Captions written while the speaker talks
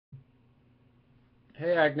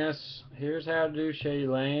Hey Agnes, here's how to do Shady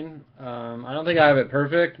Lane. I don't think I have it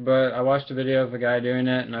perfect, but I watched a video of a guy doing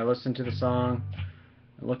it and I listened to the song,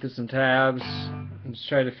 I looked at some tabs, and just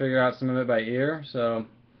tried to figure out some of it by ear. So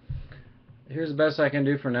here's the best I can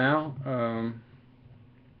do for now. I'll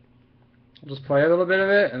just play a little bit of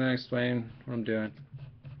it and then explain what I'm doing.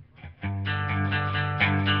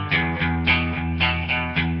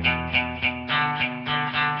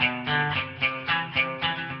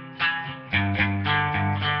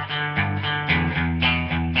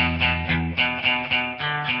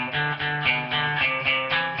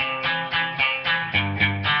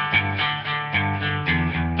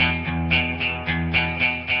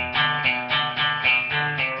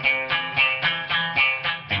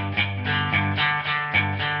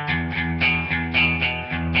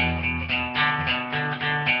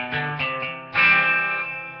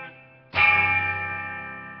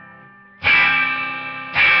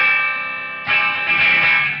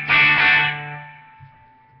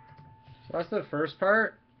 So that's the first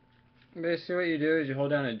part. Basically what you do is you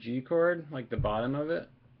hold down a G chord, like the bottom of it.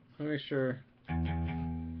 Let me make sure. You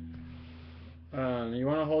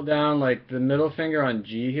want to hold down like the middle finger on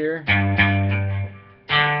G here.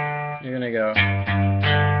 You're going to go.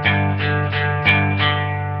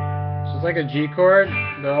 So it's like a G chord,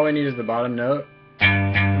 but all we need is the bottom note.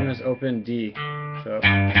 And this open D. So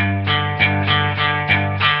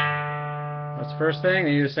that's the first thing.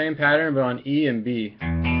 You do the same pattern but on E and B.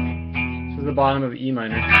 This is the bottom of E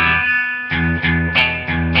minor.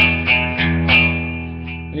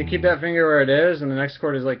 And you keep that finger where it is, and the next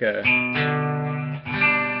chord is like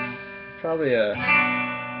probably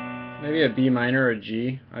maybe a B minor or a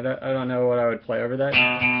G. I don't know what I would play over that.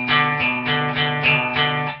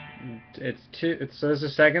 So this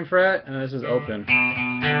is 2nd fret, and this is open.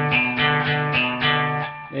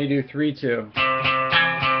 Then you do 3-2.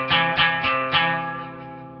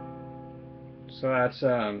 So that's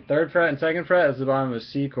 3rd fret and 2nd fret is the bottom of a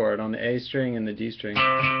C chord on the A string and the D string. So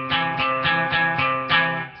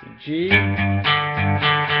G,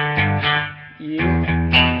 E,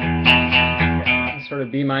 sort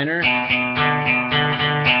of B minor,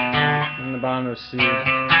 and the bottom of C.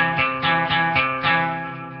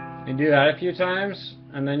 You do that a few times,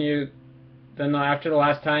 and then after the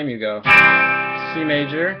last time you go C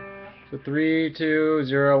major, so 3, 2,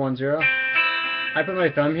 0, 1, 0. I put my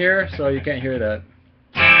thumb here so you can't hear that.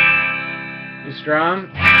 You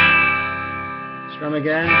strum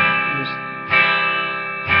again,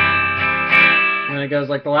 and then it goes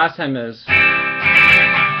like the last time is.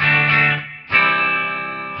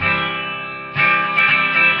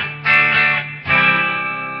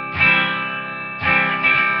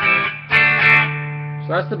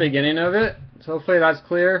 So that's the beginning of it. So hopefully that's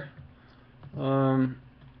clear.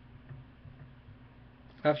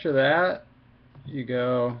 After that, you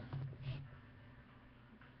go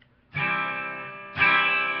so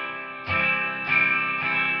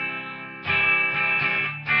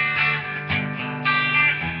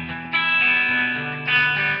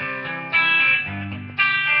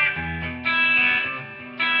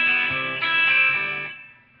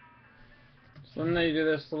then you do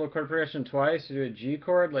this little chord progression twice. You do a G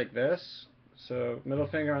chord like this. So middle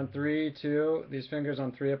finger on 3, 2, these fingers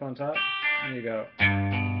on 3 up on top, and you go.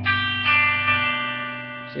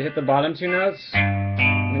 So you hit the bottom 2 notes,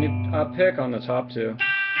 and then you up pick on the top 2.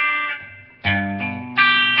 And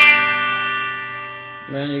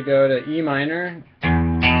then you go to E minor. So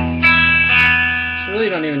really you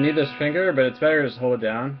don't even need this finger, but it's better to just hold it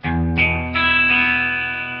down.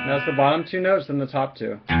 And that's the bottom 2 notes, then the top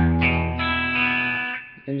 2.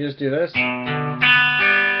 And you just do this. So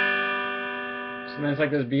then it's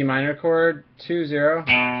like this B minor chord, 2, 0.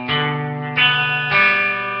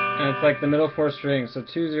 And it's like the middle 4 strings, so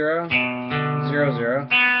 2, 0, 0, 0.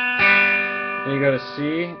 Then you go to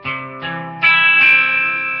C,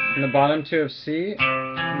 and the bottom 2 of C,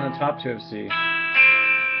 and the top 2 of C.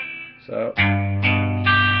 So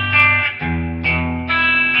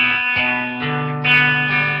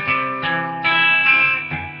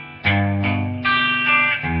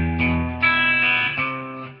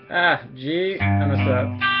G, I messed up.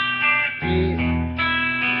 E,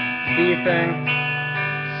 B thing,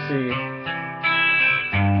 C.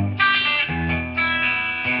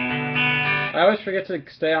 I always forget to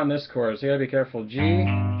stay on this chord, so you gotta be careful. G, E,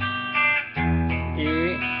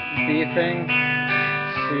 B thing,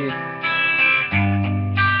 C.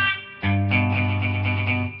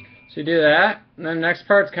 So you do that, and then the next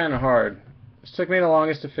part's kind of hard. This took me the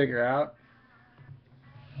longest to figure out.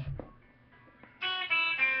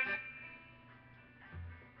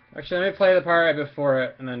 Actually, let me play the part right before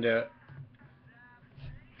it and then do it.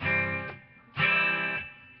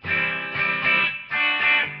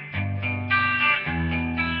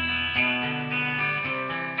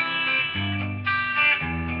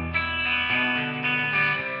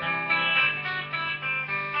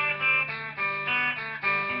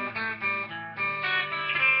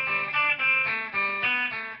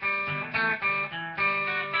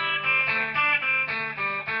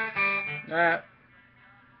 that,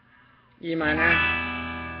 E minor.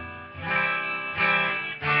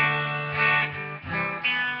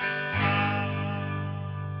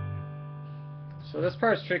 So this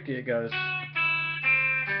part's tricky, it goes.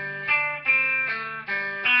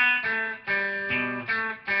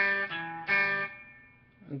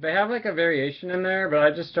 They have like a variation in there, but I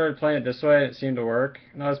just started playing it this way and it seemed to work.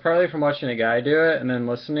 And that was partly from watching a guy do it and then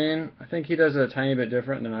listening. I think he does it a tiny bit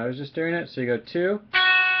different than I was just doing it. So you go 2,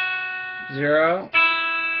 0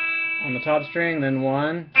 on the top string, then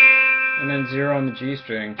 1, and then 0 on the G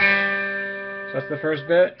string. So that's the first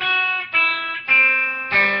bit.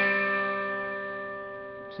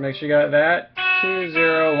 So make sure you got that. 2,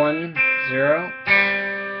 0, 1, 0.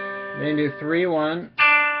 Then you do 3, 1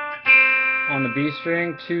 on the B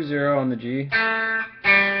string, 2, 0 on the G.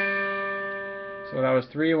 So that was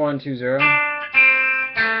 3, 1, 2, 0.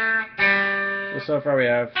 So far we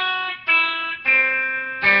have.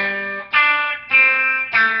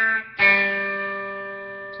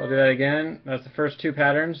 So I'll do that again. That's the first two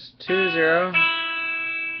patterns. 2, 0,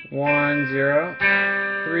 1, 0,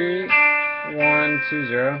 3, 1, 2,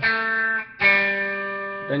 0.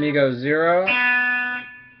 Then you go 0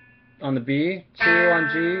 on the B, 2 on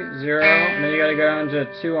G, 0, and then you gotta go into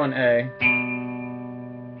 2 on A.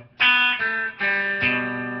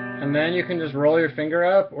 And then you can just roll your finger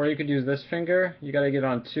up, or you could use this finger. You gotta get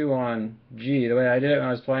on 2 on G. The way I did it when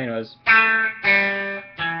I was playing was.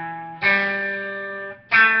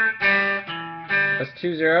 That's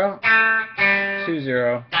 2, 0, 2,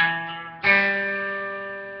 0.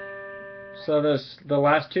 So the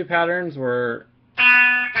last two patterns were.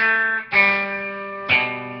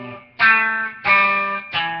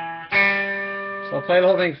 So I'll play the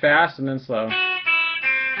whole thing fast and then slow.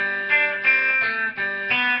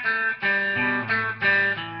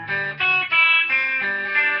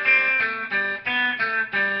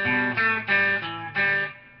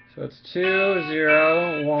 So it's 2,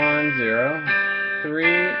 0, 1, 0,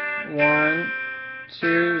 3, 1,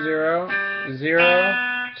 2, 0, 0,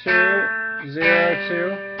 2, 0,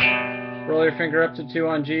 2. Roll your finger up to 2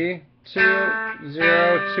 on G, 2,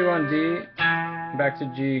 0, 2 on D, back to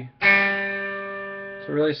G.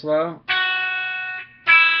 So really slow.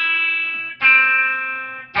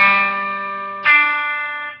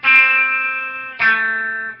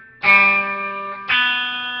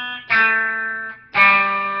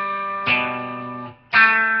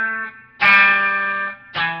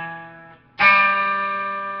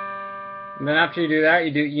 And then after you do that,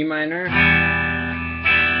 you do E minor.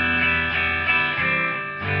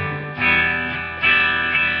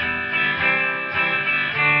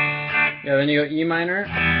 Yeah, then you go E minor,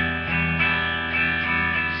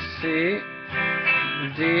 C,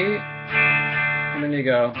 D, and then you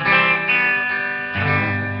go.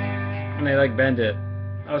 And they like bend it.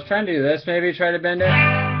 I was trying to do this, maybe try to bend it.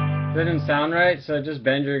 It didn't sound right, so just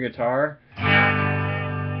bend your guitar.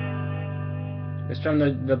 It's from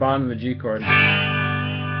the bottom of the G chord.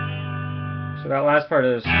 So that last part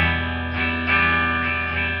is.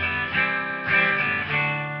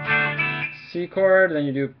 C chord, then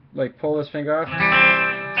you do like pull this finger off.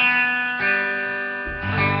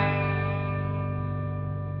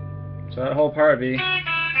 So that whole part would be.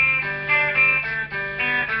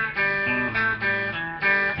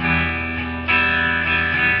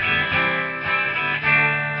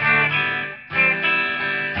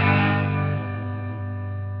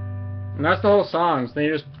 And that's the whole song. So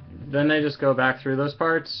then they just go back through those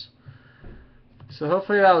parts. So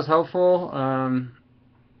hopefully that was helpful.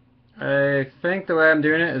 I think the way I'm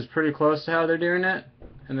doing it is pretty close to how they're doing it.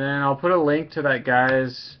 And then I'll put a link to that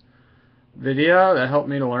guy's video that helped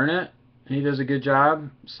me to learn it. And he does a good job,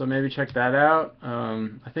 so maybe check that out.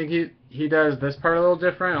 I think he does this part a little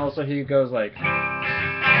different. Also, he goes like. And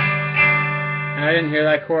I didn't hear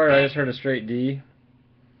that chord, I just heard a straight D.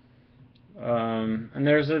 And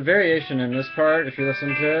there's a variation in this part if you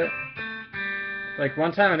listen to it. Like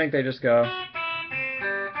one time I think they just go.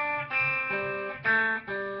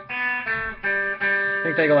 I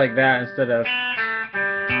think they go like that instead of.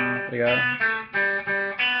 They go.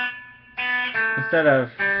 Instead of.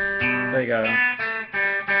 They go.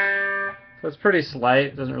 So it's pretty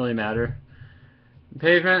slight, doesn't really matter.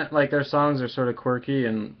 Pavement, like their songs are sort of quirky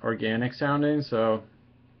and organic sounding, so.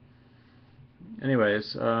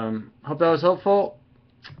 Anyways, hope that was helpful,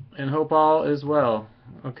 and hope all is well.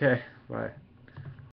 Okay, bye.